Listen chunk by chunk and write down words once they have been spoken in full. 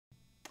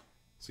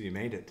So you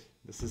made it.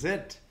 This is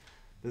it.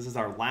 This is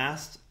our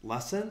last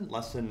lesson,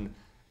 lesson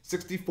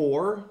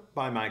 64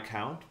 by my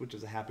count, which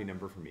is a happy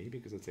number for me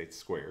because it's 8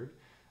 squared.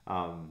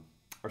 Our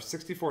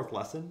 64th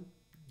lesson,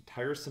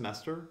 entire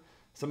semester.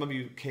 Some of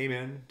you came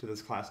in to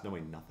this class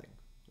knowing nothing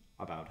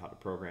about how to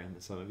program,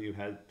 and some of you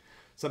had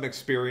some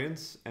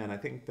experience, and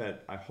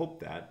I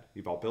hope that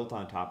you've all built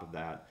on top of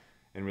that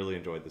and really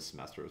enjoyed this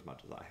semester as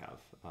much as I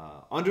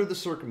have. Under the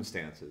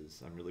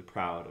circumstances, I'm really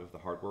proud of the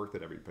hard work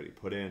that everybody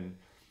put in,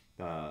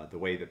 the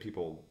way that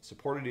people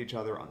supported each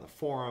other on the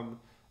forum,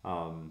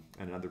 and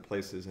in other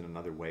places and in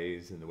other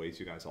ways, and the ways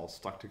you guys all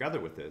stuck together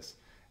with this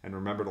and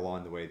remembered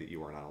along the way that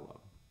you are not alone.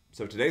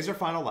 So today's our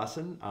final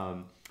lesson.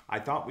 I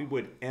thought we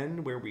would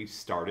end where we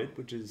started,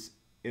 which is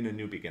in a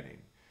new beginning.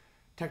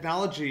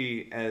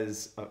 Technology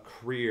as a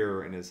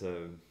career and as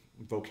a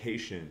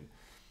vocation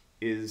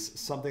is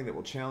something that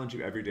will challenge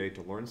you every day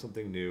to learn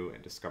something new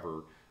and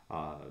discover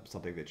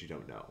something that you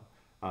don't know.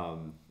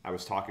 I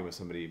was talking with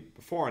somebody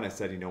before and I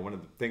said, one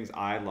of the things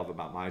I love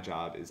about my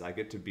job is I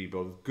get to be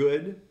both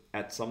good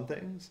at some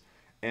things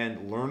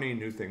and learning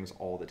new things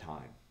all the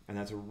time. And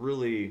that's a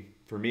really,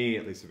 for me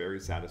at least, a very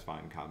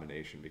satisfying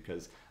combination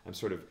because I'm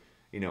sort of,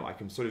 I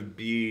can sort of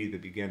be the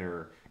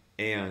beginner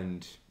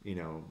and,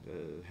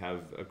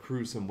 have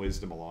accrue some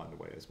wisdom along the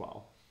way as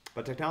well.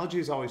 But technology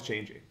is always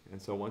changing.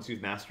 And so once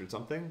you've mastered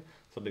something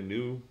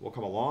new will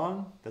come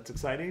along that's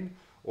exciting,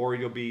 or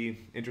you'll be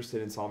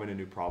interested in solving a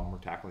new problem or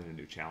tackling a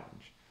new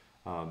challenge.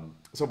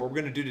 So what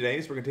we're going to do today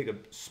is we're going to take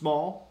a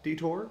small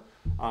detour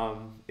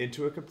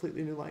into a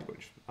completely new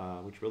language,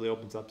 which really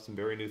opens up some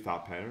very new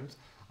thought patterns.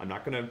 I'm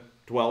not going to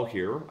dwell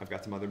here. I've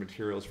got some other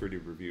materials for you to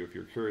review if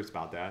you're curious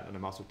about that. And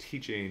I'm also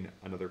teaching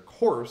another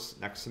course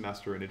next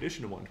semester in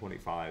addition to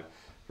 125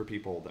 for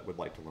people that would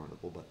like to learn a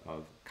little bit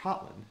of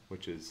Kotlin,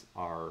 which is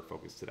our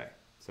focus today.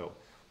 So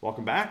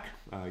welcome back.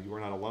 You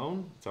are not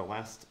alone. It's our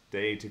last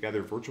day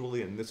together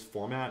virtually in this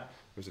format.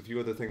 There's a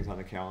few other things on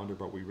the calendar,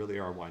 but we really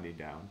are winding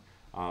down.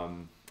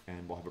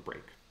 And we'll have a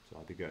break, so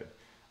that'll be good.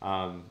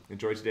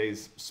 Enjoy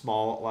today's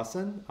small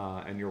lesson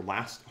and your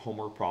last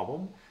homework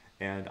problem,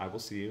 and I will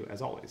see you,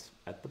 as always,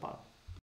 at the bottom.